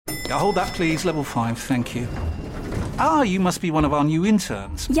Hold that, please. Level 5, thank you. Ah, you must be one of our new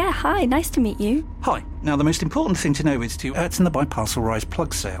interns. Yeah, hi, nice to meet you. Hi. Now, the most important thing to know is to in the By-Parcel Rise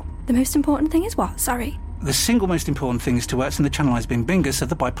plug sale. The most important thing is what? Sorry. The single most important thing is to in the Channelized Bing Bingus of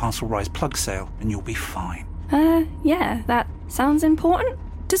the By-Parcel Rise plug sale, and you'll be fine. Yeah, that sounds important.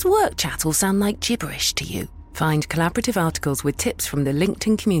 Does work chat all sound like gibberish to you? Find collaborative articles with tips from the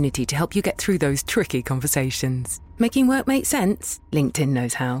LinkedIn community to help you get through those tricky conversations. Making work make sense? LinkedIn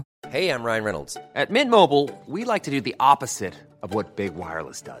knows how. Hey, I'm Ryan Reynolds. At Mint Mobile, we like to do the opposite of what Big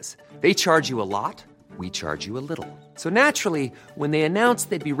Wireless does. They charge you a lot, we charge you a little. So naturally, when they announced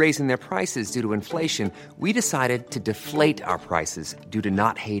they'd be raising their prices due to inflation, we decided to deflate our prices due to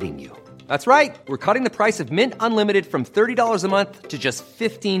not hating you. That's right. We're cutting the price of Mint Unlimited from $30 a month to just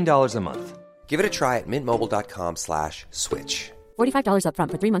 $15 a month. Give it a try at mintmobile.com/switch. $45 up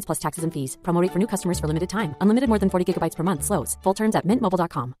front for 3 months plus taxes and fees. Promo rate for new customers for limited time. Unlimited more than 40 gigabytes per month. Slows full terms at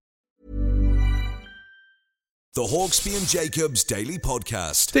mintmobile.com. The Hawksby and Jacobs Daily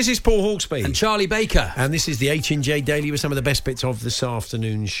Podcast. This is Paul Hawksby. And Charlie Baker. And this is the H&J Daily with some of the best bits of this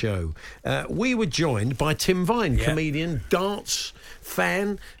afternoon's show. We were joined by Tim Vine, comedian, darts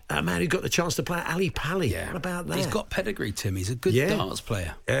fan, a man who got the chance to play at Ali Pali. What about that? He's got pedigree, Tim. He's a good darts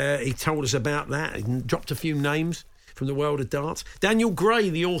player. He told us about that. He dropped a few names from the world of darts. Daniel Gray,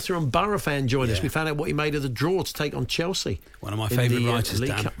 the author and Borough fan, joined us. We found out what he made of the draw to take on Chelsea. One of my favourite writers,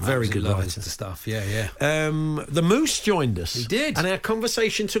 Dan. Very good writer. Stuff, yeah. The Moose joined us. He did. And our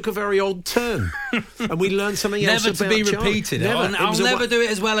conversation took a very odd turn. And we learned something else about Never to be Charlie. repeated. I'll never do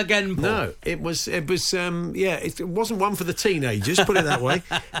it as well again, Paul. No, it wasn't one for the teenagers, put it that way.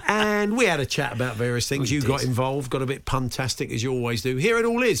 And we had a chat about various things. You got involved, got a bit puntastic, as you always do. Here it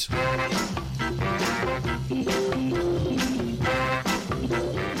all is.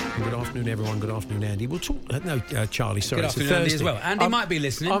 Good afternoon, everyone. Good afternoon, Andy. We'll talk. Charlie. Sorry, Good it's a afternoon, Thursday Andy, as well. Andy might be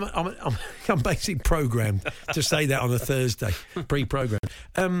listening. I'm basically programmed to say that on a Thursday, pre-programmed.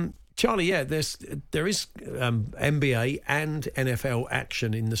 Charlie, there is NBA and NFL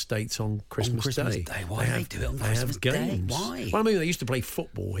action in the States on Christmas Day. Why do they do it on Christmas Day? Why? Well, I mean, they used to play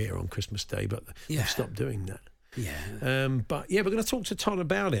football here on Christmas Day, but they've stopped doing that. Yeah. But we're going to talk to Todd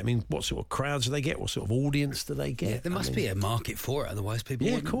about it. I mean, what sort of crowds do they get? What sort of audience do they get? Yeah, there must be a market for it, otherwise people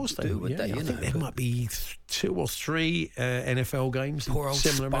wouldn't of course they would. I think there might be 2 or 3 NFL games. Poor old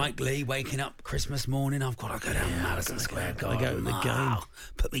Spike Lee waking up Christmas morning. I've got to go down to Madison Square Garden. Go to the game.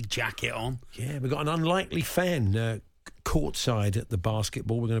 Put my jacket on. Yeah, we've got an unlikely fan courtside at the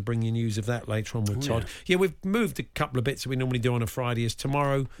basketball. We're going to bring you news of that later on with Todd. Yeah, we've moved a couple of bits that we normally do on a Friday. As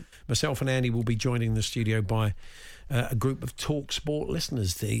tomorrow, myself and Andy will be joining the studio by a group of Talk Sport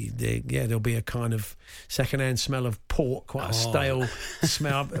listeners. There'll be a kind of second-hand smell of pork, quite a stale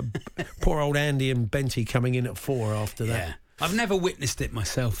smell. Poor old Andy and Benty coming in at 4 after that. I've never witnessed it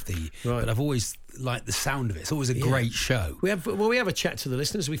myself, but I've always liked the sound of it. It's always a great show. We have a chat to the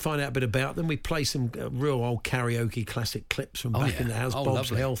listeners. We find out a bit about them. We play some real old karaoke classic clips from back in the house,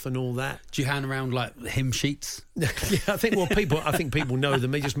 Bob's Health and all that. Do you hand around like hymn sheets? I think people know them.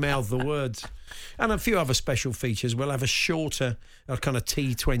 They just mouth the words. And a few other special features. We'll have a shorter, kind of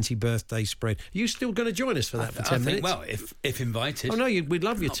T20 birthday spread. Are you still going to join us for that for 10 minutes? Well, if invited. Oh no, we'd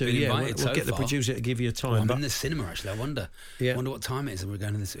love you to. Yeah, we'll get the producer to give you a time. I'm in the cinema actually. I wonder what time it is, and we're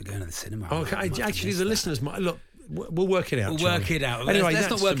going to the cinema. Okay, actually, the listeners might look. We'll work it out. We'll work it out. Anyway, let's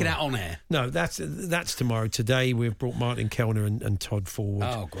not work it out on air. No, that's tomorrow. Today we've brought Martin Kellner and Todd forward.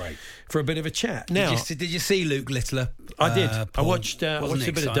 Oh, great! For a bit of a chat. Now, did you see Luke Littler? I did. Paul? I watched a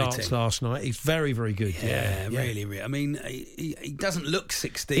bit of darts last night. He's very, very good. Yeah. Really. I mean, he doesn't look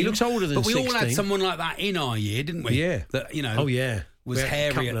 16. He looks older than 16. But we all had someone like that in our year, didn't we? Yeah. That Oh yeah. Was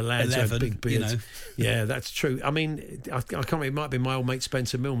hairy at 11, big beards. Yeah, that's true. I mean, I can't remember, it might be my old mate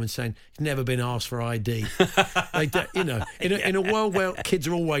Spencer Millman saying he's never been asked for ID. In a world where kids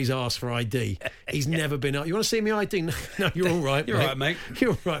are always asked for ID, he's never been asked. You want to see me ID? No, you're all right. You're all right, mate.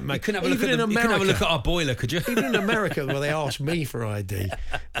 You're all right, mate. You couldn't have a look at our boiler, could you? Even in America, where they ask me for ID,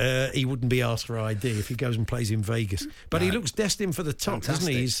 he wouldn't be asked for ID if he goes and plays in Vegas. But he looks destined for the top, doesn't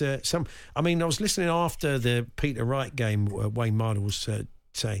he? He's I was listening after the Peter Wright game. Wayne Mardle was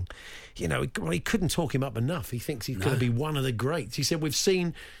saying, he couldn't talk him up enough. He thinks he's going to be one of the greats. He said, we've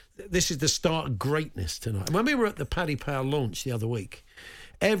seen, this is the start of greatness tonight. When we were at the Paddy Power launch the other week,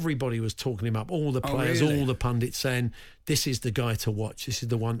 everybody was talking him up, all the players, all the pundits saying, this is the guy to watch. This is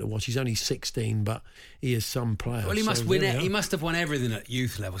the one to watch. He's only 16, but he is some player. Well, he must win. He must have won everything at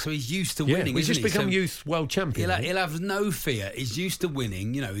youth level, so he's used to winning. He's just become youth world champion. He'll have no fear. He's used to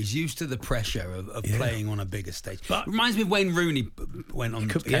winning. You know, he's used to the pressure of playing on a bigger stage. But reminds me of Wayne Rooney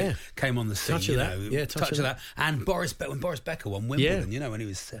came on the scene. Touch of that. And when Boris Becker won Wimbledon, when he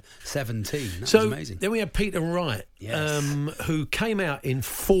was 17. That was amazing. Then we had Peter Wright, who came out in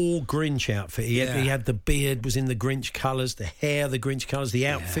full Grinch outfit. He had the beard, was in the Grinch colours, the hair, the Grinch colours, the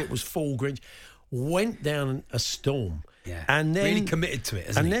outfit was full Grinch. Went down a storm. Yeah. And then really committed to it,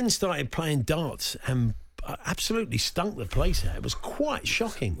 hasn't he? And then started playing darts and absolutely stunk the place out. It was quite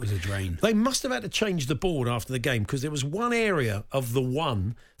shocking. It was a drain. They must have had to change the board after the game because there was one area of the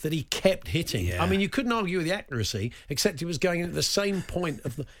one that he kept hitting. Yeah. I mean, you couldn't argue with the accuracy, except he was going in at the same point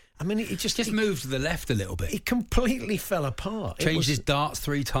of the... I mean, it just moved to the left a little bit. He completely fell apart. Changed his darts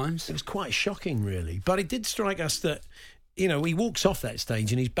 3 times. It was quite shocking, really. But it did strike us that, he walks off that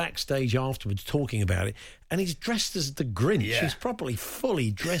stage and he's backstage afterwards talking about it, and he's dressed as the Grinch. Yeah. He's probably fully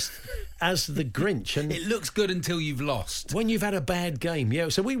dressed as the Grinch. And it looks good until you've lost. When you've had a bad game,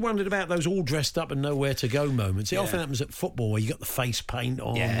 So we wondered about those all dressed up and nowhere to go moments. It often happens at football where you got the face paint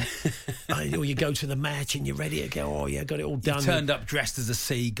on. Yeah. Or you go to the match and you're ready to go, got it all done. You turned up dressed as a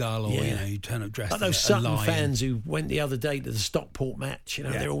seagull, or, you turn up dressed like as those a Sutton lion. fans who went the other day to the Stockport match.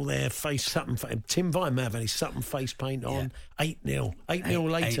 They're all there, Sutton. Tim Vine may have any Sutton face paint on. 8-0.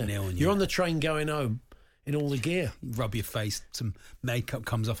 8-0 later. 8-0 and you're on the train going home in all the gear. You rub your face, some makeup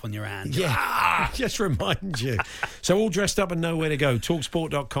comes off on your hand. Yeah, just remind you. So all dressed up and nowhere to go.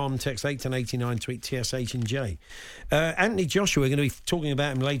 Talksport.com, text 81089, tweet TSH and J. Anthony Joshua, we're going to be talking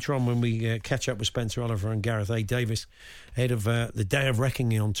about him later on when we catch up with Spencer Oliver and Gareth A. Davis ahead of the Day of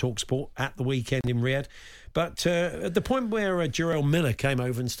Reckoning on Talksport at the weekend in Riyadh. But at the point where Jarrell Miller came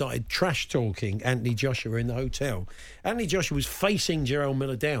over and started trash-talking Anthony Joshua in the hotel, Anthony Joshua was facing Jarrell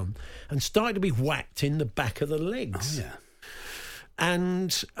Miller down and started to be whacked in the back of the legs. Oh, yeah.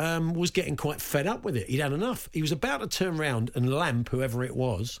 And was getting quite fed up with it. He'd had enough. He was about to turn round and lamp whoever it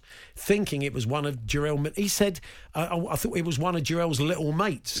was, thinking it was one of Jarrell. He said, I thought it was one of Jarrell's little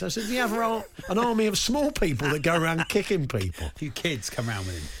mates. I said, you have an army of small people that go around kicking people. A few kids come around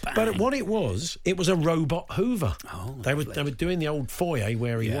with him. Bang. But what it was a robot Hoover. Oh, they were doing the old foyer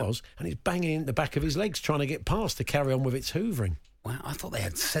where he was, and it's banging in the back of his legs trying to get past to carry on with its hoovering. Wow, I thought they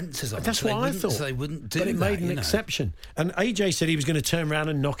had sensors on. That's what I thought. So they wouldn't do that. But it made an exception. And AJ said he was going to turn around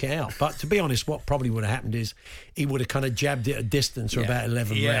and knock it out. But to be honest, what probably would have happened is he would have kind of jabbed it a distance for about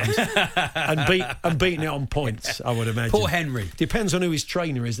 11 rounds and beaten it on points, I would imagine. Poor Henry. Depends on who his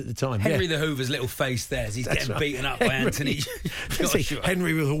trainer is at the time. Henry the Hoover's little face there as he's getting beaten up by Anthony.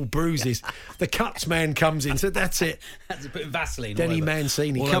 Henry with all bruises. The cuts man comes in, so that's it. That's a bit of Vaseline. Denny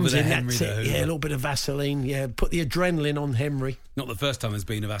Mancini comes in, Henry that's it. Yeah, a little bit of Vaseline. Yeah, put the adrenaline on Henry. Not the first time there's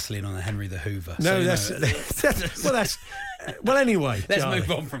been a Vaseline on a Henry the Hoover. No, well, anyway. Let's Charlie.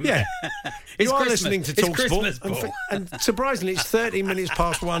 move on from there. You are Christmas. listening to It's Talksport. Christmas, and surprisingly, it's 30 minutes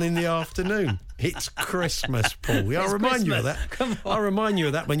past 1 in the afternoon. It's Christmas, Paul. I'll remind you of that. Come on. I'll remind you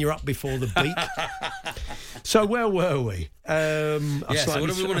of that when you're up before the beat. So where were we? So what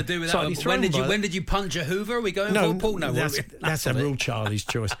do we want to do with that? When did you punch a Hoover? Are we going for Paul? No, that's a real Charlie's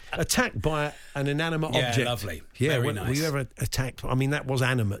choice. Attacked by an inanimate object. Yeah, lovely. Yeah, very nice. Were you ever attacked? I mean, that was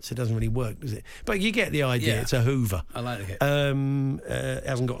animate, so it doesn't really work, does it? But you get the idea. Yeah. It's a Hoover. I like it. It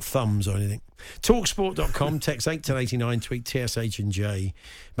hasn't got thumbs or anything. Talksport.com, text 81089, tweet TSH and J.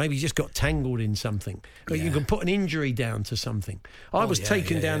 Maybe you just got tangled in something. Or you can put an injury down to something. I was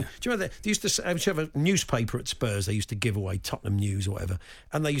taken down. Do you remember they used to have a newspaper at Spurs they used to give away, Tottenham News or whatever,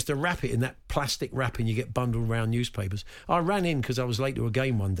 and they used to wrap it in that plastic wrapping you get bundled around newspapers. I ran in because I was late to a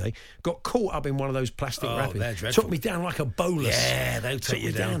game one day, got caught up in one of those plastic wrappings. They're dreadful. Took me down like a bolus. Yeah, they'll take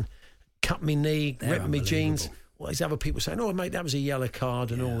you down. Cut me knee, ripped me jeans. unbelievable. Well, there's other people saying, "Oh, mate, that was a yellow card,"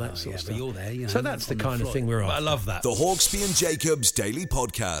 and all that sort of stuff. But you're there, so that's the kind of thing we're after. I love that. The Hawksbee and Jacobs Daily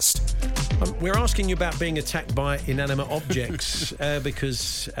Podcast. We're asking you about being attacked by inanimate objects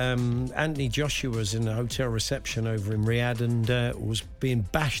because Anthony Joshua was in a hotel reception over in Riyadh and was being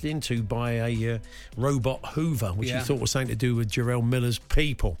bashed into by a robot Hoover, which he thought was something to do with Jarrell Miller's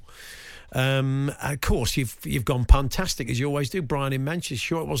people. Of course, you've gone puntastic as you always do, Brian in Manchester.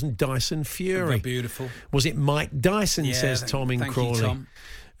 Sure, it wasn't Dyson Fury. Very beautiful. Was it Mike Dyson? Says Tom in Crawley. You,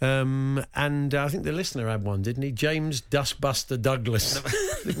 Tom. And I think the listener had one, didn't he? James Dustbuster Douglas. I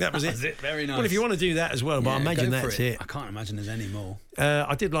think that was it. Very nice. Well, if you want to do that as well, but I imagine that's it. I can't imagine there's any more.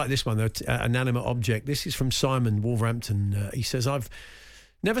 I did like this one though. An inanimate object. This is from Simon, Wolverhampton. He says,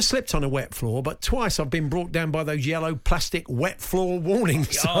 Never slipped on a wet floor, but twice I've been brought down by those yellow plastic wet floor warning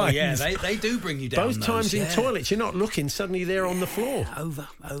signs. Oh, yeah, they do bring you down. Both times in toilets, you're not looking, suddenly they're on the floor. Over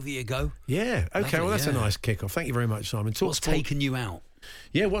you go. Yeah, okay, well, that's a nice kick-off. Thank you very much, Simon. What's taken you out?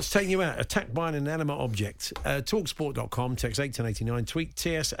 Yeah, what's taking you out? Attacked by an inanimate object. Talksport.com, text 81089, tweet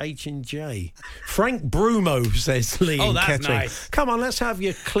TSH&J. Frank Brumo, says Lee. Oh, that's Kettering. nice. Come on, let's have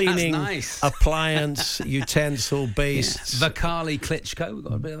your cleaning appliance, utensil beasts. Yeah. Vakali Klitschko, we've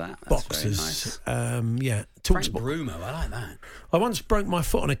got a bit of that. That's boxes. Nice. Frank Brumo, I like that. I once broke my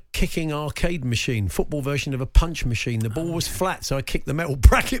foot on a kicking arcade machine, football version of a punch machine. The ball was flat, so I kicked the metal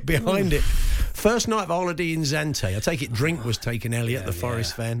bracket behind it. First night of holiday in Zante. I take it drink was taken, Elliot, the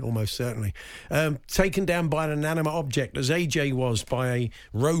Forest fan, almost certainly. Taken down by an inanimate object, as AJ was by a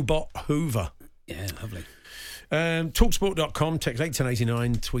robot Hoover. Yeah, lovely. Talksport.com, text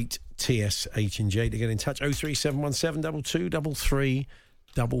 81089, tweet TSH&J to get in touch. 03717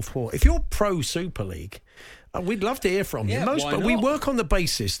 223344. If you're pro Super League, we'd love to hear from you. But we work on the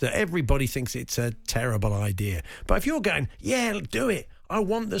basis that everybody thinks it's a terrible idea. But if you're going, yeah, do it, I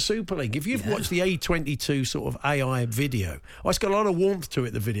want the Super League. If you've watched the A22 sort of AI video, it's got a lot of warmth to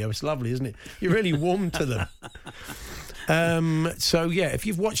it, the video. It's lovely, isn't it? You're really warm to them. So, yeah, if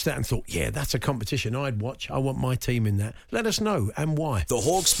you've watched that and thought, yeah, that's a competition I'd watch, I want my team in that, let us know and why. The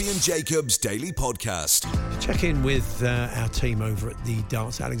Hawksby and Jacobs Daily Podcast. Check in with our team over at the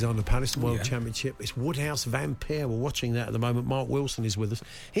Darts Alexander Palace World Championship. It's Woodhouse Vampire. We're watching that at the moment. Mark Wilson is with us.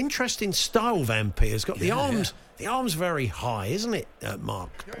 Interesting style, Vampire. It's got the arms. The arm's very high, isn't it,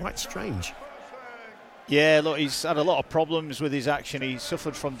 Mark? Quite strange. Yeah, look, he's had a lot of problems with his action. He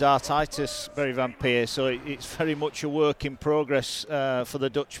suffered from dartitis, Barry Van Peer, so it's very much a work in progress for the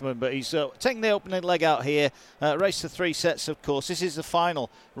Dutchman. But he's taking the opening leg out here. Race to 3 sets, of course. This is the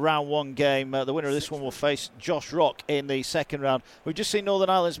final round 1 game. The winner of this one will face Josh Rock in the second round. We've just seen Northern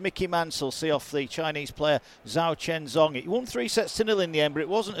Ireland's Mickey Mansell see off the Chinese player Zhao Chen Zong. He won 3 sets to 0 in the end, but it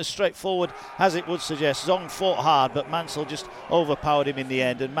wasn't as straightforward as it would suggest. Zong fought hard, but Mansell just overpowered him in the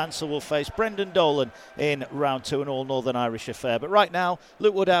end. And Mansell will face Brendan Dolan in round 2, an all Northern Irish affair. But right now,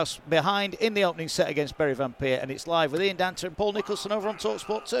 Luke Woodhouse behind in the opening set against Berry Van Peer, and it's live with Ian Danter and Paul Nicholson over on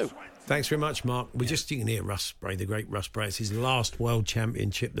TalkSport 2. Thanks very much, Mark. You can hear Russ Spray, the great Russ Spray. It's his last World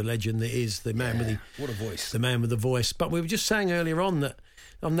Championship, the legend that is, the man with the... What a voice. The man with the voice. But we were just saying earlier on that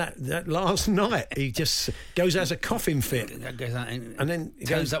last night, he just goes as a coughing fit. Goes out and then he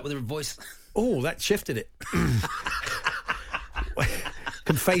goes up with a voice. Oh, that shifted it.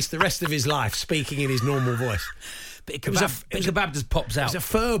 Can face the rest of his life speaking in his normal voice. But kebab just pops out. It was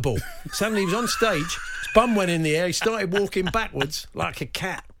a furball. Suddenly he was on stage, his bum went in the air, he started walking backwards like a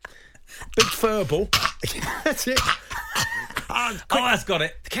cat. Big furball. That's it. That's got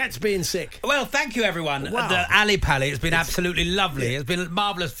it. The cat's being sick. Well, thank you, everyone. Wow. The Ali Pally, it's been absolutely lovely. It's been a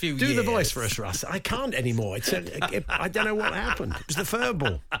marvellous few years. Do the voice for us, Russ. I can't anymore. I don't know what happened. It was the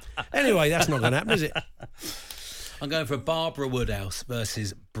furball. Anyway, that's not going to happen, is it? I'm going for Barbara Woodhouse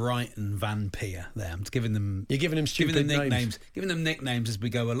versus Brighton Van Peer. There, I'm giving them. You're giving them stupid nicknames. Giving them nicknames as we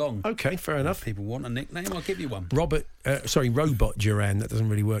go along. Okay, fair enough. If people want a nickname, I'll give you one. Robot Duran. That doesn't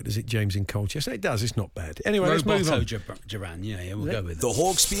really work, does it, James, in Colchester? It does. It's not bad. Anyway, let's move on. Duran. Yeah, we'll go with it. The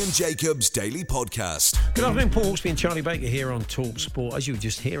Hawksby and Jacobs Daily Podcast. Good afternoon, Paul Hawksby and Charlie Baker here on Talk Sport. As you were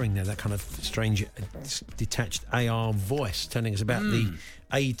just hearing there, that kind of strange, detached AR voice telling us about the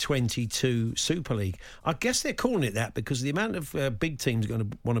A22 Super League. I guess they're calling it that because the amount of big teams are going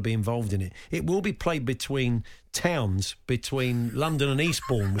to want to be involved in it. It will be played between towns, between London and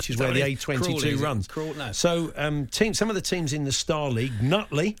Eastbourne, which is where the A22 runs. So some of the teams in the Star League,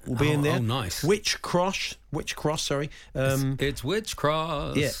 Nutley will be in there. Oh, nice. Witchcross, sorry. It's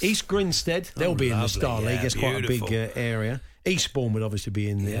Witchcross. Yeah, East Grinstead, they'll be in the Star League. It's quite a big area. Eastbourne would obviously be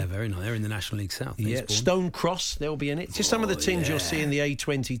in there. Yeah, very nice. They're in the National League South. Yeah, Stone Cross, they'll be in it. Just some of the teams you'll see in the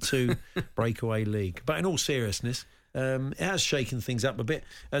A22 Breakaway League. But in all seriousness, it has shaken things up a bit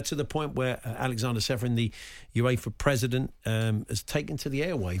to the point where Alexander Seferin, the UEFA president, has taken to the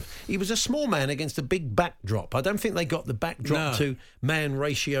airwave. He was a small man against a big backdrop. I don't think they got the backdrop to man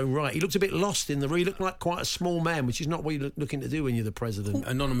ratio right. He looked a bit lost in the He looked like quite a small man, which is not what you're looking to do when you're the president.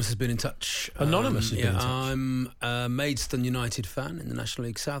 Anonymous has been in touch. Has been in touch. I'm a Maidstone United fan in the National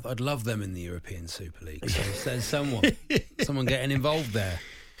League South. I'd love them in the European Super League. So there's someone getting involved there.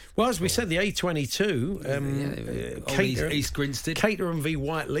 Well, as we said, the A22, East Grinstead, Caterham v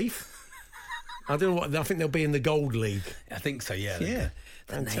Whiteleaf. I don't know what. I think they'll be in the Gold League. I think so. Yeah. Yeah.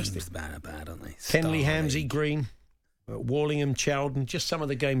 The names bad, aren't they? Penley, Hamsey, Green. Wallingham, Chowden, just some of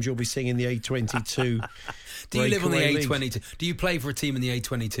the games you'll be seeing in the A22. Do you live on the A22? Do you play for a team in the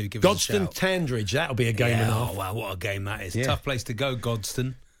A22? Give us a shout. Godstone, Tandridge, that'll be a game and a half. Oh, wow, what a game that is. Yeah. Tough place to go,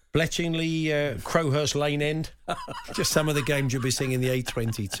 Godstone. Bletchingley, Crowhurst Lane End. Just some of the games you'll be seeing in the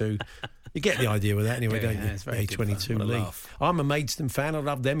A22. You get the idea with that anyway, don't you? It's very A22 good league. I'm a Maidstone fan. I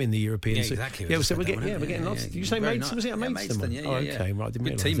love them in the European. Yeah, exactly. Yeah, so we're getting lots. Did you say Maidstone? Was it a Maidstone one? Yeah, okay, right. I didn't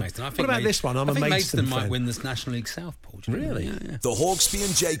good realise team, that. Maidstone. What about this one? I'm a Maidstone fan. might win this National League South, Paul. Really? Yeah. The Hawksby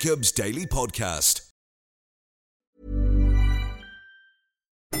and Jacobs Daily Podcast.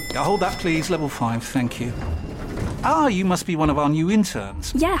 Hold that, please. Level 5, thank you. You must be one of our new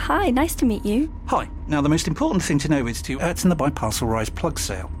interns. Yeah, hi, nice to meet you. Hi. Now, the most important thing to know is to in the By Parcel Rise plug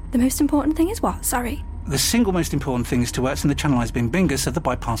sale. The most important thing is what? Sorry. The single most important thing is to in the Channelized Bing Bingus of the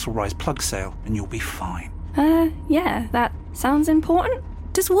By Parcel Rise plug sale, and you'll be fine. Yeah, that sounds important.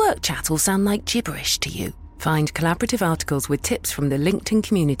 Does work chat all sound like gibberish to you? Find collaborative articles with tips from the LinkedIn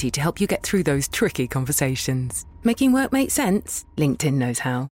community to help you get through those tricky conversations. Making work make sense? LinkedIn knows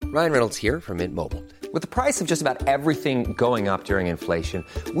how. Ryan Reynolds here from Mint Mobile. With the price of just about everything going up during inflation,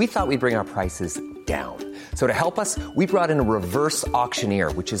 we thought we'd bring our prices down. So to help us, we brought in a reverse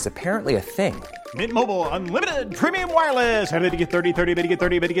auctioneer, which is apparently a thing. Mint Mobile Unlimited Premium Wireless. How to get 30, 30, how to get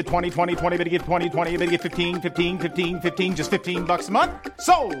 30, how to get 20, 20, 20, how to get 20, 20, how to get 15, 15, 15, 15, just $15 a month?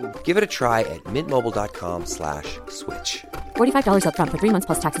 Sold! Give it a try at mintmobile.com/switch. $45 up front for 3 months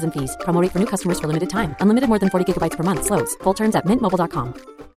plus taxes and fees. Promo rate for new customers for limited time. Unlimited more than 40 gigabytes per month. Slows full terms at mintmobile.com.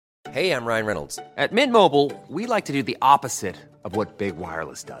 Hey, I'm Ryan Reynolds. At Mint Mobile, we like to do the opposite of what Big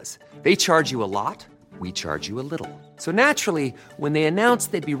Wireless does. They charge you a lot, we charge you a little. So naturally, when they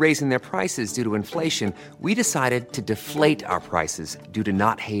announced they'd be raising their prices due to inflation, we decided to deflate our prices due to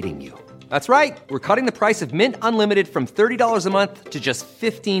not hating you. That's right. We're cutting the price of Mint Unlimited from $30 a month to just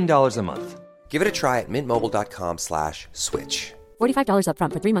 $15 a month. Give it a try at mintmobile.com/switch. $45 up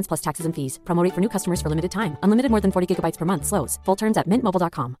front for 3 months plus taxes and fees. Promo rate for new customers for limited time. Unlimited more than 40 gigabytes per month. Slows full terms at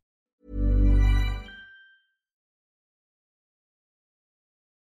mintmobile.com.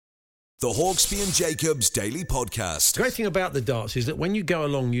 The Hawksby and Jacobs Daily Podcast. The great thing about the darts is that when you go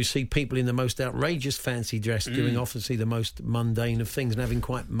along, you see people in the most outrageous fancy dress doing obviously the most mundane of things and having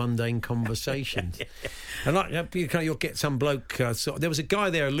quite mundane conversations. And you'll get some bloke. There was a guy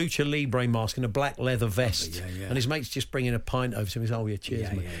there, a lucha libre mask and a black leather vest, and his mate's just bringing a pint over to him. He's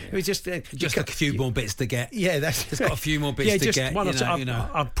cheers, mate. It was just a few more bits to get. Yeah, that's just got a few more bits to get.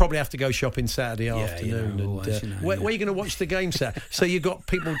 I'll probably have to go shopping Saturday afternoon. Where are you going to watch the game, sir? So you've got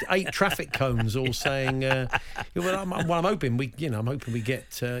people 8 traffic cones all saying, I'm hoping we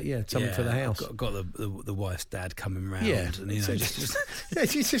get something for the house. I've got the wife's dad coming round, and you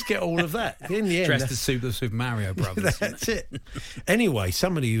just get all of that in the end. Dressed as Super Mario Brothers. That's it. Anyway,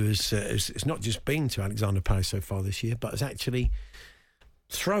 somebody who has not just been to Alexander Palace so far this year, but has actually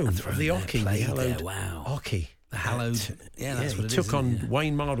thrown the Ocky, the hallowed Ocky. The hallowed, that's what it is. He took on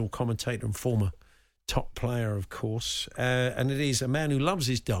Wayne Mardle, commentator and former top player, of course, and it is a man who loves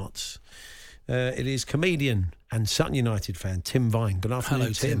his darts. It is comedian and Sutton United fan Tim Vine. Good afternoon.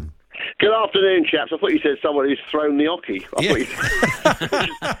 Hello, Tim. Good afternoon, chaps. I thought you said someone who's thrown the Ocky. I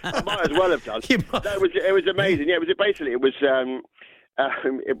might as well have done. No, it was amazing. Yeah, it was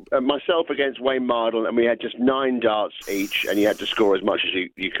myself against Wayne Mardle, and we had just 9 darts each, and you had to score as much as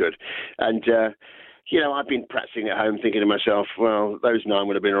you could. And I've been practicing at home thinking to myself, well, those 9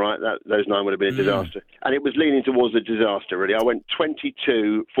 would have been all right. Those 9 would have been a disaster. And it was leaning towards a disaster, really. I went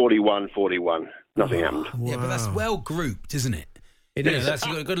 22, 41, 41. Nothing happened. Wow. Yeah, but that's well grouped, isn't it? It is.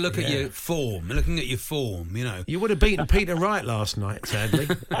 You've got to look at your form. Looking at your form, You would have beaten Peter Wright last night, sadly.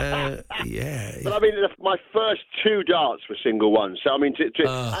 But I mean, my first 2 darts were single ones. So I mean,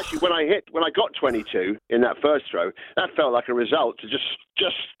 actually, when I got 22 in that first throw, that felt like a result. To just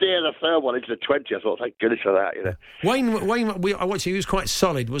steer the third one into the 20, I thought, thank goodness for that. Wayne, I watched him. He was quite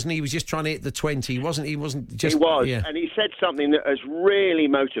solid, wasn't he? He was just trying to hit the 20. He wasn't just. He was, yeah. And he said something that has really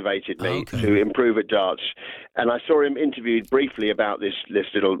motivated me to improve at darts. And I saw him interviewed briefly about this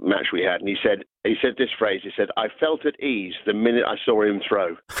little match we had, and he said this phrase. He said, "I felt at ease the minute I saw him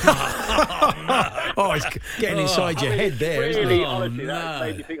throw." It's getting inside your head there, really, isn't it? Honestly, that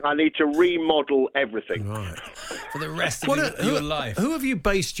made me think I need to remodel everything for the rest of your life. Who have you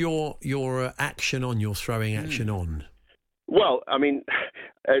based your action on, your throwing action on? Well, I mean,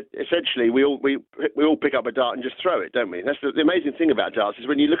 essentially, we all pick up a dart and just throw it, don't we? That's the amazing thing about darts is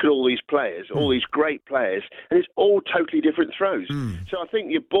when you look at all these players, all these great players, and it's all totally different throws. So I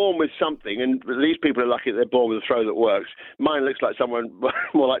think you're born with something, and these people are lucky that they're born with a throw that works. Mine looks like someone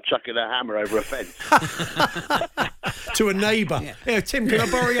more like chucking a hammer over a fence. To a neighbour. Yeah, Tim, can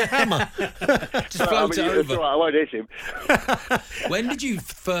I borrow your hammer? Just float it over. Right, I won't hit him. When did you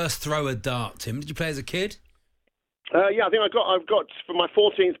first throw a dart, Tim? Did you play as a kid? Yeah, I think I've got for my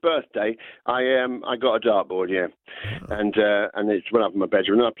 14th birthday. I got a dartboard, and it's went up in my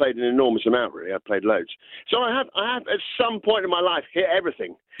bedroom. And I played an enormous amount, really. I played loads. So I have at some point in my life hit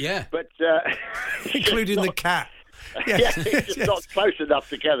everything. Yeah, but including the cat. Yes. It's just not close enough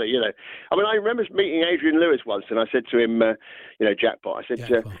together, I mean, I remember meeting Adrian Lewis once, and I said to him, jackpot.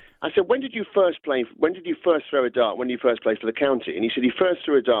 I said, when did you first throw a dart? When did you first play for the county? And he said he first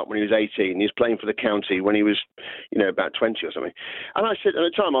threw a dart when he was 18. He was playing for the county when he was, about 20 or something. And I said, at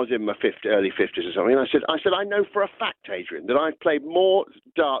the time I was in my early 50s or something. And I said, I know for a fact, Adrian, that I've played more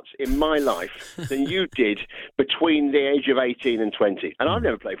darts in my life than you did between the age of 18 and 20. And I've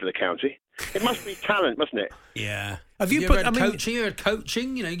never played for the county. It must be talent, mustn't it? Yeah. Have you put coaching? You had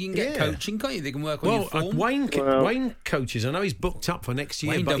coaching. You can get coaching, can't you? They can work on your form. Wayne coaches. I know he's booked up for next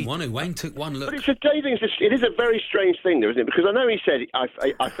year. Wayne don't want to. Wayne took one look. But it is a very strange thing, though, isn't it? Because I know he said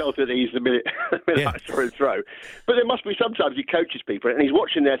I felt at ease the minute I saw him throw. But there must be sometimes he coaches people and he's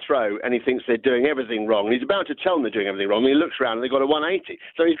watching their throw and he thinks they're doing everything wrong. And he's about to tell them they're doing everything wrong. And he looks around and they've got a 180.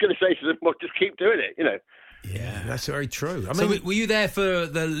 So he's going to say to them, well, just keep doing it, Yeah, that's very true. I mean, were you there for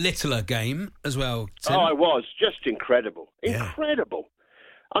the Littler game as well, Tim? Oh, I was. Just incredible. Incredible.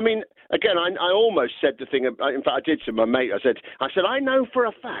 I mean, again, I almost said the thing. In fact, I did to my mate. I said, I know for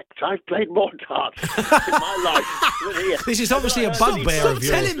a fact I've played more darts in my life than he has. This is obviously a bugbear of yours.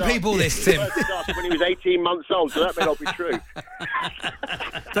 Stop telling people this, Tim. When he was 18 months old, so that may not be true.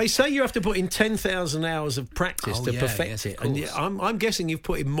 They say you have to put in 10,000 hours of practice to perfect it, and I'm guessing you've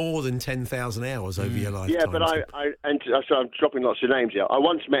put in more than 10,000 hours over your lifetime. Yeah, but so I'm dropping lots of names here. I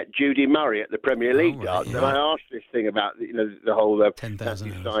once met Judy Murray at the Premier League darts, and I asked this thing about the whole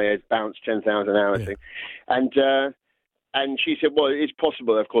 10,000 bounce 10,000 hours thing, and she said, well, it's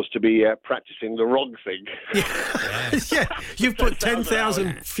possible, of course, to be practicing the wrong thing. Yeah, you've put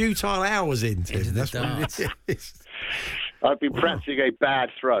 10,000 futile hours into That's what it is. I've been practicing a bad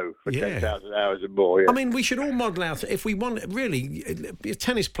throw for 10,000 hours and more. Yeah. I mean, we should all model out, if we want, really,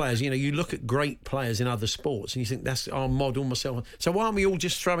 tennis players, you look at great players in other sports and you think that's our model myself. So why aren't we all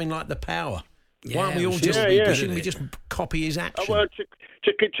just throwing like the power? Why aren't we all shouldn't we just copy his action? Well,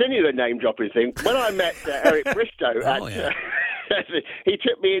 to continue the name dropping thing, when I met Eric Bristow he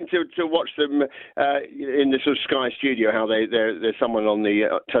took me in to watch them in the sort of Sky studio. How there's someone on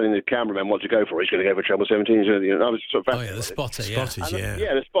the telling the cameraman what to go for. He's going to go for treble 17. And I was sort of the spotter, the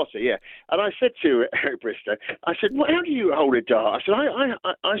spotter, And I said to Eric Bristow, I said, well, how do you hold a dart?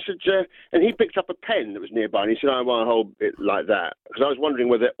 I said, and he picked up a pen that was nearby, and he said, I want to hold it like that, because I was wondering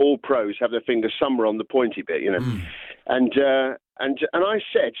whether all pros have their fingers somewhere on the pointy bit, And I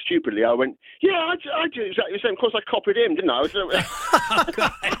said, stupidly, I went, I do exactly the same. Of course, I copied him, didn't I? It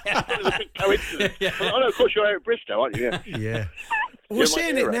was a big coincidence. Oh, no, of course, you're Eric Bristow, aren't you? Yeah. We're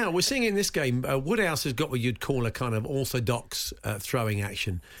seeing it now. We're seeing it in this game. Woodhouse has got what you'd call a kind of orthodox throwing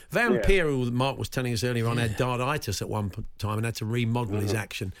action. Van Peer, who Mark was telling us earlier on, had dartitis at one time and had to remodel his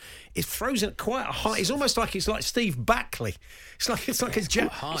action. It throws it quite a high. It's almost like Steve Backley. It's like a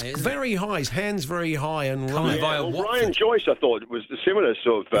jet. It's very high. His hands very high and Ryan Joyce, I thought, was the similar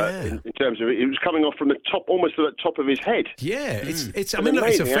sort of in terms of it was coming off from the top, almost to the top of his head. Yeah, it's. I mean, look,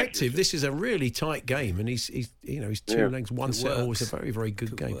 it's effective. Action. This is a really tight game, and he's two legs, one set. Always a very, very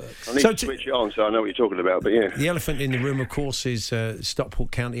good game. I need to switch it on, so I know what you're talking about. But the elephant in the room, of course, is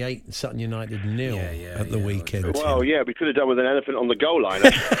Stockport County 8 and Sutton United 0 at the weekend. Well, we could have done with an elephant on the goal line.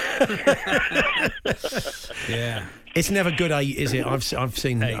 Yeah. It's never good 8, is it? I've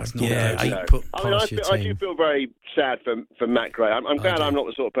seen 8 put past your team. I do feel very sad for Matt Gray. I'm glad I'm not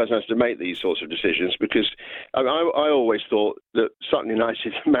the sort of person who has to make these sorts of decisions, because I always thought that Sutton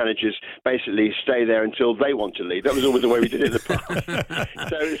United managers basically stay there until they want to leave. That was always the way we did it in the past.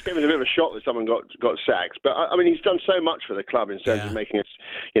 So it's been a bit of a shock that someone got sacked. But I mean, he's done so much for the club in terms of making us,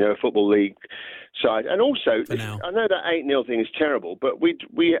 a football league side. And also, I know that 8-0 thing is terrible, but we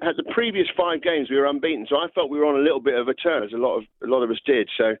had the previous 5 games we were unbeaten, so I felt we were on a little bit of a turn, as a lot of us did.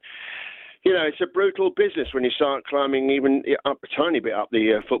 So, it's a brutal business when you start climbing even up a tiny bit up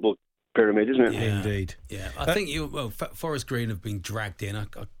the football pyramid, isn't it? Yeah. Indeed. Yeah, I think Forest Green have been dragged in. I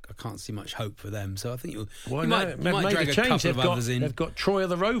can't see much hope for them. So I think you might drag a couple of others in. They've got Troy of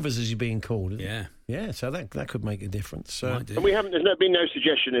the Rovers, as he's being called. Yeah. Yeah, so that could make a difference. And there's been no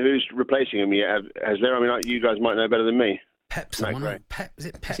suggestion of who's replacing him yet, has there? I mean, you guys might know better than me. Pep someone. Is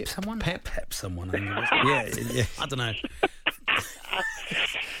it Pep someone? Pep someone. Yeah. I don't know.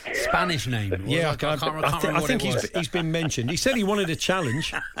 Spanish name. I think he's been mentioned. He said he wanted a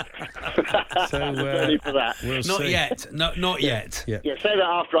challenge. So ready for that. We'll not see. Yet. No, not yet. Yeah, say that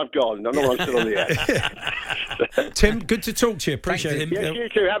after I've gone. I'm not still on the air. Tim, good to talk to you. Appreciate it. Yeah, you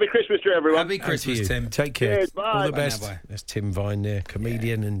too. Happy Christmas to everyone. Happy Christmas, Tim. Take care. Cheers, bye. All the best. Bye. That's Tim Vine there,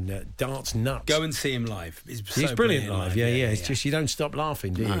 comedian and darts nuts. Go and see him live. He's brilliant live. Yeah. It's just you don't stop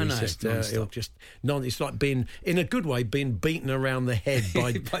laughing, do you? No, It's like being, in a good way, being beaten around the head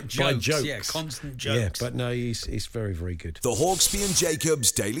by jokes. Yeah, constant jokes. Yeah, but no, he's very, very good. The Hawksby and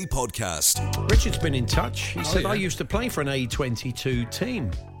Jacobs Daily Podcast. Richard's been in touch. He said, I used to play for an A22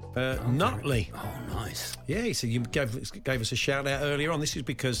 team. Nutley. Oh, nice. Yeah, he said you gave us a shout out earlier on. This is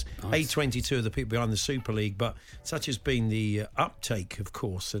because A22 are the people behind the Super League, but such has been the uptake, of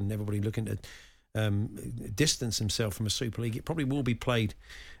course, and everybody looking to distance himself from a Super League. It probably will be played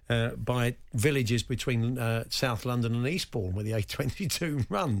by villages between South London and Eastbourne, where the A22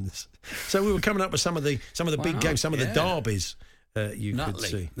 runs. So we were coming up with some of the big games, some of the derbies. You Nutley. could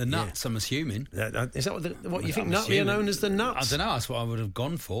see The Nuts, I'm assuming. Is that what you think? Nutley are known as the Nuts? I don't know. That's what I would have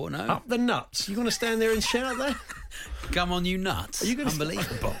gone for. No. Up the Nuts. You going to stand there and shout there? Come on, you nuts! Are you gonna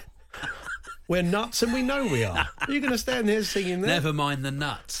Unbelievable. We're nuts, and we know we are. Are you going to stand there singing that? Never mind the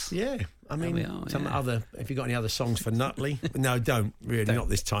nuts. Yeah. I mean, other. Have you got any other songs for Nutley? No, don't really. Not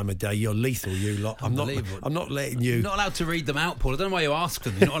this time of day. You're lethal, you lot. I'm not letting you. You're not allowed to read them out, Paul. I don't know why you asked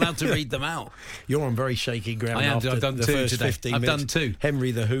them. You're not allowed to read them out. You're on very shaky ground. I am. After I've done the two first today. 15 I've minutes. done two.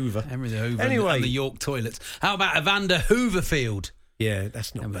 Henry the Hoover. Anyway, and the York toilets. How about Evander Hooverfield? Yeah,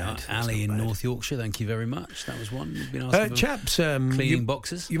 that's not bad. Ali in North Yorkshire, thank you very much. That was one. You've been asked chaps, cleaning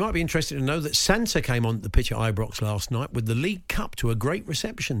boxes. You might be interested to know that Santa came on the pitch at Ibrox last night with the League Cup to a great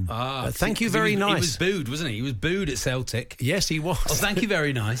reception. Thank you very nice. He was booed, wasn't he? He was booed at Celtic. Yes, he was. Oh, thank you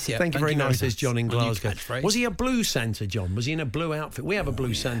very nice. Yeah, thank you very nice, says John in Glasgow. Was he a blue Santa, John? Was he in a blue outfit? We have a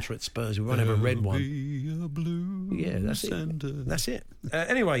blue Santa at Spurs. We won't have a red one. A blue that's Santa. That's it.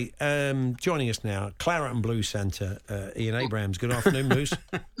 Anyway, joining us now, Claret and Blue Santa, Ian Abrahams. Good afternoon, Moose.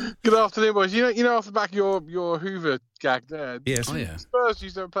 Good afternoon, boys. You know off the back of your Hoover gag there. Yes. Oh, yeah. Spurs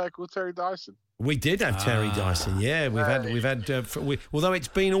used to have a player called Terry Dyson. We did have Terry Dyson. Yeah, we've had. Although it's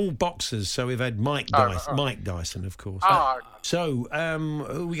been all boxers, so we've had Mike Dyson, of course. So, who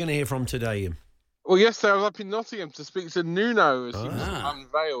are we going to hear from today, Ian? Well, yesterday I was up in Nottingham to speak to Nuno as he was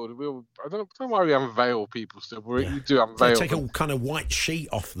unveiled. I don't know why we unveil people still, but we do unveil. Take a kind of white sheet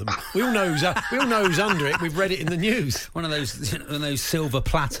off them. We all know who's under it. We've read it in the news. One of those silver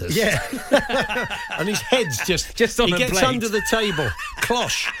platters. Yeah, and his head's just on. He gets plate. Under the table.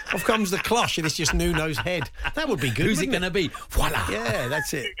 Cloche. Off comes the cloche, and it's just Nuno's head. That would be good. Who's it going to be? Voila. Yeah,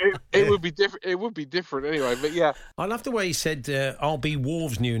 that's it. It would be different. It would be different anyway. But yeah, I love the way he said, "I'll be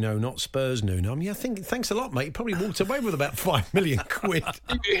Wolves Nuno, not Spurs Nuno." I mean, I think thanks a lot, mate. He probably walked away with about £5 million for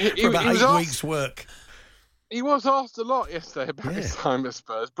about 8 weeks' work. He was asked a lot yesterday about his time at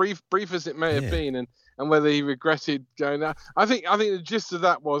Spurs, brief as it may have been, and whether he regretted going out. I think the gist of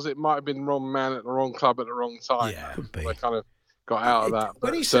that was it might have been the wrong man at the wrong club at the wrong time. Yeah, could be. I kind of got out of that.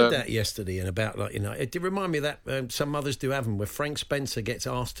 When he said that yesterday, and about it did remind me of that some mothers do have them, where Frank Spencer gets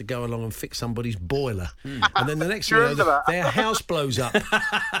asked to go along and fix somebody's boiler, and then the next year their house blows up,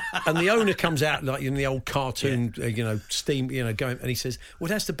 and the owner comes out like in the old cartoon, steam, going, and he says, "Well,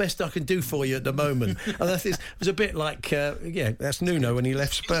 that's the best I can do for you at the moment." And it was a bit like, that's Nuno when he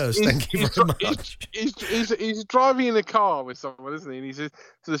left Spurs. Thank you very much. He's driving in a car with someone, isn't he? And he says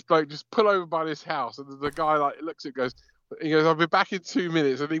to this bloke, "Just pull over by this house," and the guy looks at it, He goes, "I'll be back in 2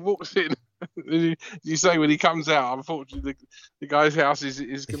 minutes," and he walks in. You say when he comes out, unfortunately, the guy's house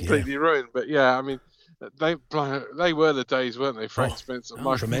is completely ruined. But yeah, I mean, they were the days, weren't they? Frank Spencer,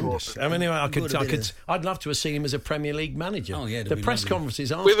 tremendous. I mean, anyway, I'd love to have seen him as a Premier League manager. Oh yeah, the press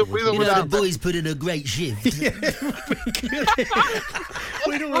conferences afterwards. The boys put in a great shift.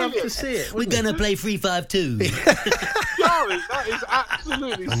 We'd all love to see it. We're going to play 3-5-2. Charlie, that is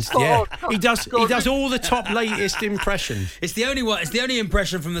absolutely spot on. He does all the top latest impressions. It's the only one. It's the only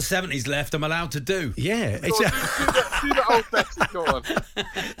impression from the 70s left I'm allowed to do. Yeah, do the old best. Go on.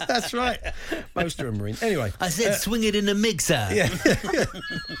 That's right. Most of them are in. Anyway, I said swing it in the mixer. Yeah,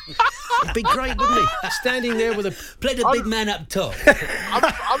 it'd be great, wouldn't he? Standing there with play the big man up top.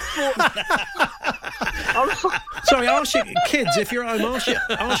 Sorry, ask your kids, if you're at home,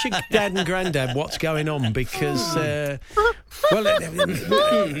 ask your dad and granddad what's going on, because,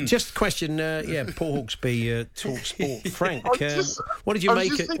 just question, Paul Hawksby, Talk Sport. Frank, what did you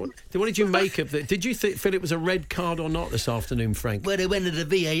make of it? Did you feel it was a red card or not this afternoon, Frank? Well, they went to the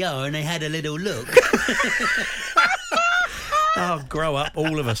VAR and they had a little look. Oh, grow up,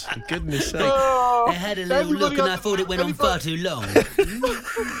 all of us, for goodness sake. They had a little look and I thought it went on far too long.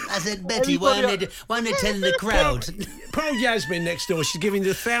 I said, Betty, why aren't they telling the crowd? Poor Yasmin next door, she's giving the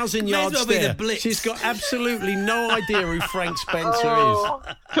 1,000-yard stare. She's got absolutely no idea who Frank Spencer is.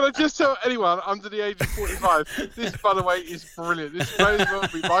 Can I just tell anyone under the age of 45, this, by the way, is brilliant. This may as well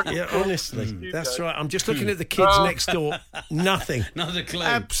be Michael. Yeah, honestly, that's right. I'm just looking at the kids next door. Nothing. Not a clue.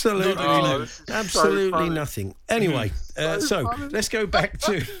 Absolutely nothing. Anyway, so let's go back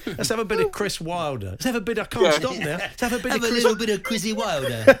to. Let's have a bit of Chris Wilder. Let's have a bit. I can't stop now. Let's have a bit of little bit of Chrissy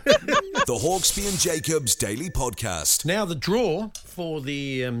Wilder. The Hawksby and Jacobs Daily Podcast. Now the draw for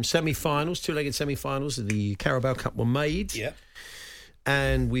the semi-finals, two-legged semi-finals of the Carabao Cup were made. Yeah.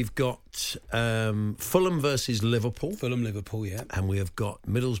 And we've got Fulham versus Liverpool. Liverpool, yeah. And we have got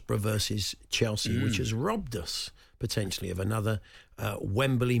Middlesbrough versus Chelsea, which has robbed us potentially of another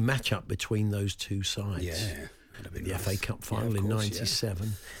Wembley matchup between those two sides. Yeah. The FA Cup final in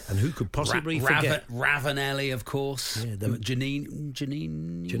 '97, and who could possibly forget Ravanelli, of course. Yeah, Janine.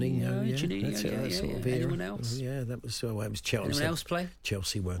 That's sort of era. Anyone else? Yeah, that was it was Chelsea. Anyone else play?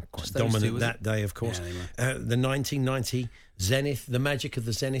 Chelsea weren't quite Just those dominant two, that day, of course. Yeah, the 1990 Zenith, the magic of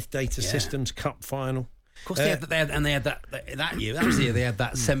the Zenith Data Systems Cup final. Of course, they had that year. That was the year they had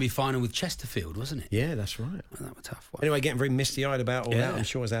that semi-final with Chesterfield, wasn't it? Yeah, that's right. Well, that was a tough one. Anyway, getting very misty-eyed about all that, I'm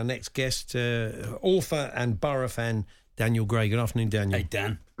sure, as our next guest, author and Borough fan, Daniel Gray. Good afternoon, Daniel. Hey,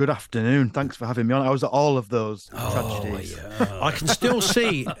 Dan. Good afternoon. Thanks for having me on. I was at all of those tragedies. Yeah. I can still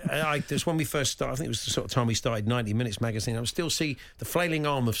see, this when we first started, I think it was the sort of time we started 90 Minutes magazine, I can still see the flailing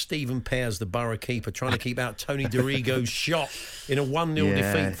arm of Stephen Pears, the Borough keeper, trying to keep out Tony Dorigo's shot in a 1-0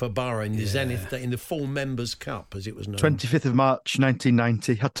 defeat for Borough in the Zenith, in the full Members' Cup, as it was known. 25th of March,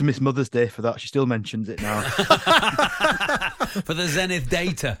 1990. Had to miss Mother's Day for that. She still mentions it now. For the Zenith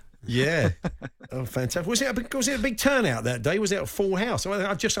Data. Yeah. Oh, fantastic. Was it a big turnout that day? Was it a full house?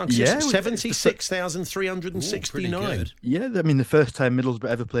 I just 76,369. Yeah, I mean, the first time Middlesbrough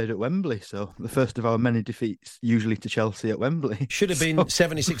ever played at Wembley, so the first of our many defeats, usually to Chelsea at Wembley. Should have been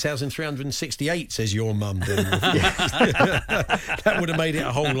 76,368, says your mum. That would have made it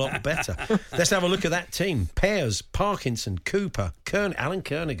a whole lot better. Let's have a look at that team. Pears, Parkinson, Cooper, Alan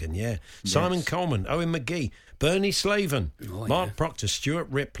Kernigan, Simon Coleman, Owen McGee, Bernie Slaven, Mark Proctor, Stuart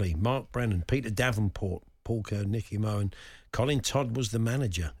Ripley, Mark Brennan, Peter Davenport, Paul Kern, Nicky Mohan. Colin Todd was the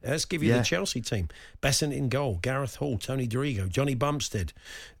manager. Let's give you the Chelsea team. Besant in goal, Gareth Hall, Tony Dorigo, Johnny Bumstead,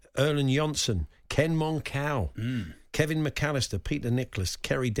 Erlen Johnson, Ken Moncal, Kevin McAllister, Peter Nicholas,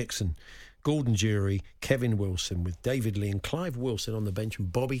 Kerry Dixon, Gordon Jury, Kevin Wilson, with David Lee and Clive Wilson on the bench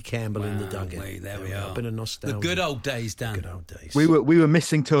and Bobby Campbell in the dugout. There we are. A bit of nostalgia. The good old days, Dan. Good old days. We were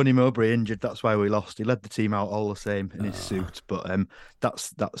missing Tony Mowbray injured. That's why we lost. He led the team out all the same in his suit. But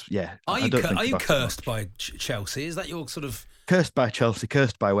that's yeah. Are you cursed by Chelsea? Is that your sort of cursed by Chelsea?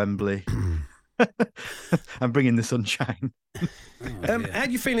 Cursed by Wembley. I'm bringing the sunshine. How are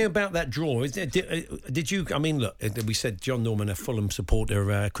you feeling about that draw? Did you? I mean, look, we said John Norman, a Fulham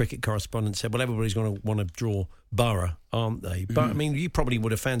supporter, cricket correspondent, said, "Well, everybody's going to want to draw Borough, aren't they?" But I mean, you probably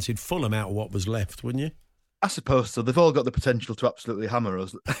would have fancied Fulham out of what was left, wouldn't you? I suppose so. They've all got the potential to absolutely hammer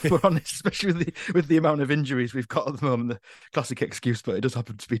us, if we're honest, especially with the amount of injuries we've got at the moment. The classic excuse, but it does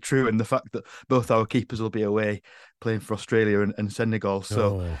happen to be true, and the fact that both our keepers will be away playing for Australia and Senegal.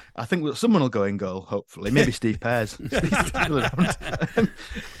 So I think someone will go in goal, hopefully. Maybe Steve Pears. I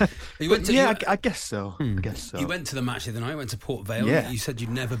guess so. I guess so. You went to the match the other night, went to Port Vale. Yeah. You said you'd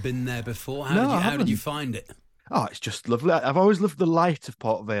never been there before. How did you find it? Oh, it's just lovely. I've always loved the light of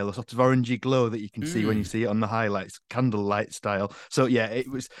Port Vale, the sort of orangey glow that you can see when you see it on the highlights, candlelight style. So yeah, it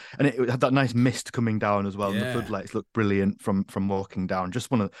had that nice mist coming down as well. Yeah. And the floodlights look brilliant from walking down.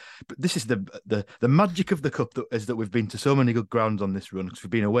 But this is the magic of the cup is that we've been to so many good grounds on this run because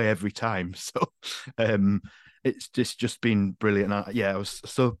we've been away every time. So it's just been brilliant. I was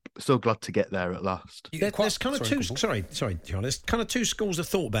so glad to get there at last. There's kind of two. Sorry, John. There's kind of two schools of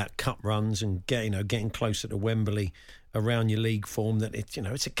thought about cup runs and getting closer to Wembley around your league form. That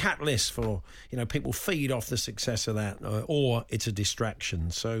it's a catalyst for people feed off the success of that, or it's a distraction.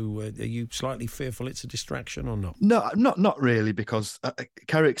 So are you slightly fearful it's a distraction or not? No, not really, because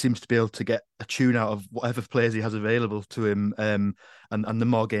Carrick seems to be able to get a tune out of whatever players he has available to him. and the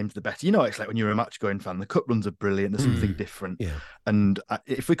more games, the better. You know, it's like when you're a match-going fan, the cup runs are brilliant. There's something different. Yeah. And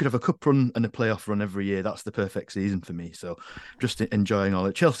if we could have a cup run and a playoff run every year, that's the perfect season for me. So just enjoying all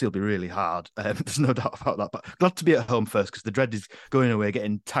it. Chelsea will be really hard. There's no doubt about that. But glad to be at home first, because the dread is going away,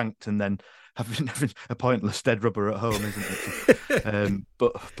 getting tanked, and then having a pointless dead rubber at home, isn't it?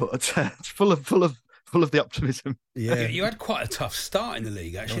 But it's full of the optimism. Yeah, you had quite a tough start in the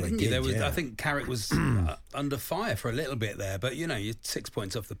league, actually, didn't you? I think Carrick was under fire for a little bit there, but you're 6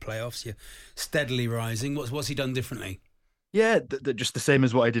 points off the playoffs. You're steadily rising. What's he done differently? Yeah, just the same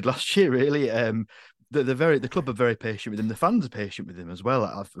as what I did last year, really. The club are very patient with him. The fans are patient with him as well.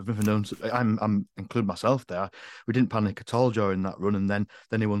 I've never known. I'm including myself there. We didn't panic at all during that run, and then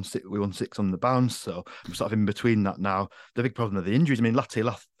we won 6 on the bounce. So I'm sort of in between that now. The big problem are the injuries. I mean,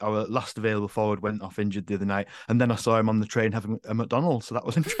 our last available forward, went off injured the other night, and then I saw him on the train having a McDonald's. So that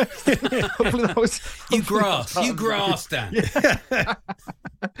was interesting. Hopefully that was you grass, Dan. Yeah.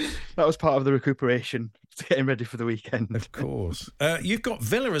 That was part of the recuperation, getting ready for the weekend. Of course. You've got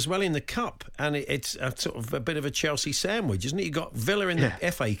Villa as well in the Cup, and it's a sort of a bit of a Chelsea sandwich, isn't it? You've got Villa in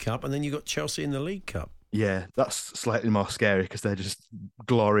the FA Cup, and then you've got Chelsea in the League Cup. Yeah, that's slightly more scary because they're just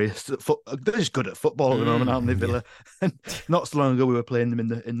glorious. They're just good at football at the moment, aren't they, Villa? And not so long ago we were playing them in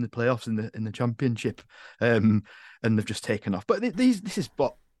the playoffs in the Championship, and they've just taken off. But this is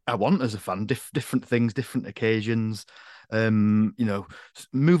what I want as a fan: different things, different occasions.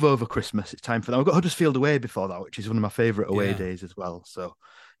 Move over Christmas. It's time for that. I've got Huddersfield away before that, which is one of my favourite away days as well. So,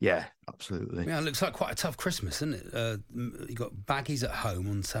 yeah, absolutely. Yeah, it looks like quite a tough Christmas, isn't it? You got Baggies at home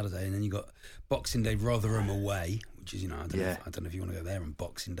on Saturday, and then you got Boxing Day Rotherham away, which is I don't know if you want to go there on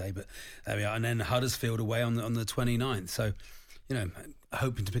Boxing Day, but there we are. And then Huddersfield away on the 29th. So,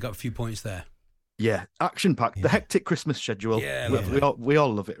 hoping to pick up a few points there. Yeah, action-packed. Yeah. The hectic Christmas schedule. Yeah, we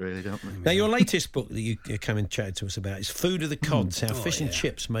all love it, really, don't we? Now, your latest book that you come and chat to us about is Food of the Cods, How Fish and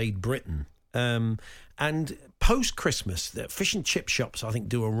Chips Made Britain. And post-Christmas, the fish and chip shops, I think,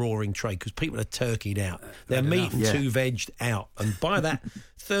 do a roaring trade because people are turkeyed out. They're meat and two-vegged out. And by that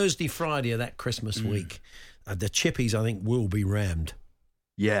Thursday, Friday of that Christmas week, the chippies, I think, will be rammed.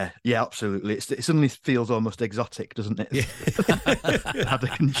 Yeah, absolutely. It suddenly feels almost exotic, doesn't it? Yeah.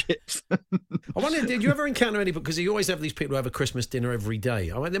 Haddock and chips. I wonder, did you ever encounter any? Because you always have these people who have a Christmas dinner every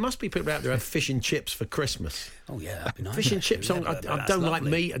day. I mean, there must be people out there who have fish and chips for Christmas. Oh yeah, that'd be nice. Fish and chips. I don't like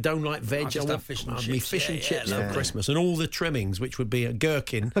meat. I don't like veg. I want fish and chips for Christmas, and all the trimmings, which would be a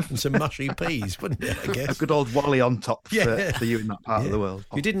gherkin and some mushy peas, wouldn't it? I guess a good old Wally on top for you in that part of the world.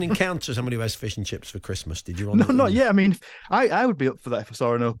 You didn't encounter somebody who has fish and chips for Christmas, did you? No, not yet. I mean, I would be up for that if I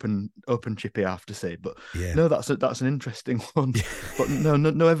saw an open chippy, I have to say, but no, that's an interesting one. But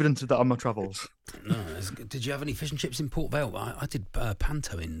no evidence of that on my travels. No, did you have any fish and chips in Port Vale? I did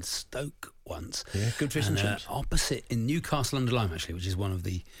Panto in Stoke once. Yeah, good fish and chips. Opposite in Newcastle under Lyme, actually, which is one of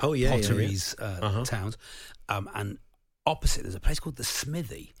the potteries towns. And opposite, there's a place called the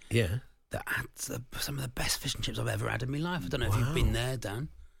Smithy. Yeah, that had some of the best fish and chips I've ever had in my life. I don't know if you've been there, Dan.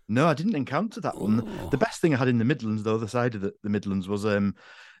 No, I didn't encounter that one. The best thing I had in the Midlands, the other side of the Midlands, was the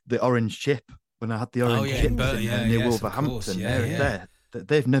orange chip. When I had the orange chip near Wolverhampton,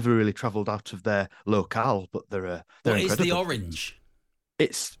 they've never really travelled out of their locale, but they're what incredible. Is the orange?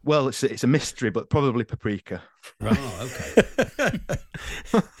 It's a mystery, but probably paprika. Oh, okay.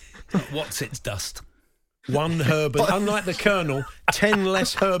 What's its dust? One herb, and unlike the Colonel, 10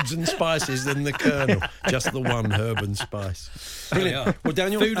 less herbs and spices than the Colonel. Just the one herb and spice. Brilliant. Well,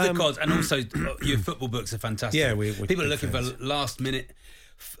 Daniel, Food of the Cods, and also your football books are fantastic. Yeah, people are looking for last-minute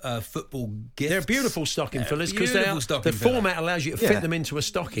football gifts. They're beautiful stocking fillers because the format allows you to fit them into a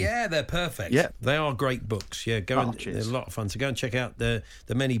stocking. Yeah, they're perfect. Yeah, they are great books. Yeah, they're a lot of fun. So go and check out the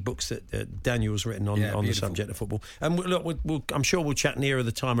many books that Daniel's written on the subject of football. And I'm sure we'll chat nearer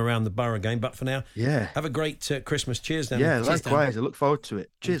the time around the Borough game. But for now, have a great Christmas. Cheers, Dan. Yeah, likewise. I look forward to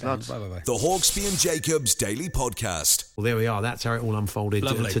it. Cheers, lads. Bye. The Hawksby and Jacobs Daily Podcast. Well, there we are. That's how it all unfolded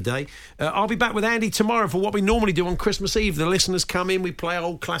today. I'll be back with Andy tomorrow for what we normally do on Christmas Eve. The listeners come in, we play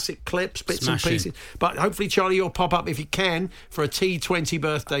old classic clips, bits and pieces. But hopefully, Charlie, you'll pop up if you can for a T20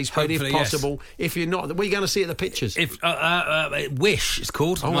 birthday spread, if possible. Yes. If you're not, we're going to see at the pictures. If Wish, it's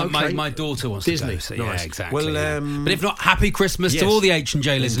called. My daughter wants Disney. to go. So, nice. Yeah, exactly. Well, but if not, happy Christmas to all the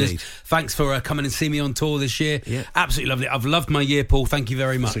H&J listeners. Thanks for coming and see me on tour this year. Yeah. Absolutely lovely. I've loved my year, Paul. Thank you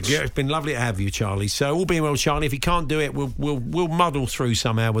very much. It's been lovely to have you, Charlie. So all being well, Charlie, if you can't do it, we'll muddle through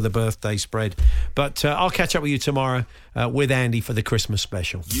somehow with a birthday spread. But I'll catch up with you tomorrow with Andy for the Christmas special.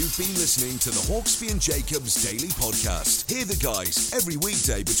 You've been listening to the Hawksby and Jacobs Daily Podcast. Hear the guys every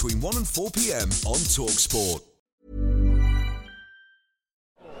weekday between 1 and 4 p.m. on TalkSport.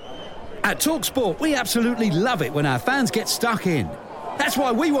 At TalkSport, we absolutely love it when our fans get stuck in. That's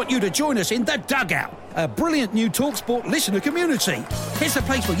why we want you to join us in The Dugout, a brilliant new TalkSport listener community. It's a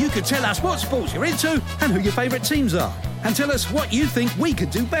place where you can tell us what sports you're into and who your favourite teams are. And tell us what you think we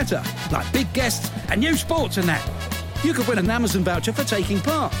could do better, like big guests and new sports and that. You could win an Amazon voucher for taking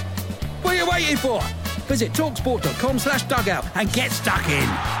part. What are you waiting for? Visit talksport.com/dugout and get stuck in.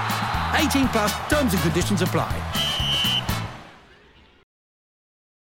 18 plus, terms and conditions apply.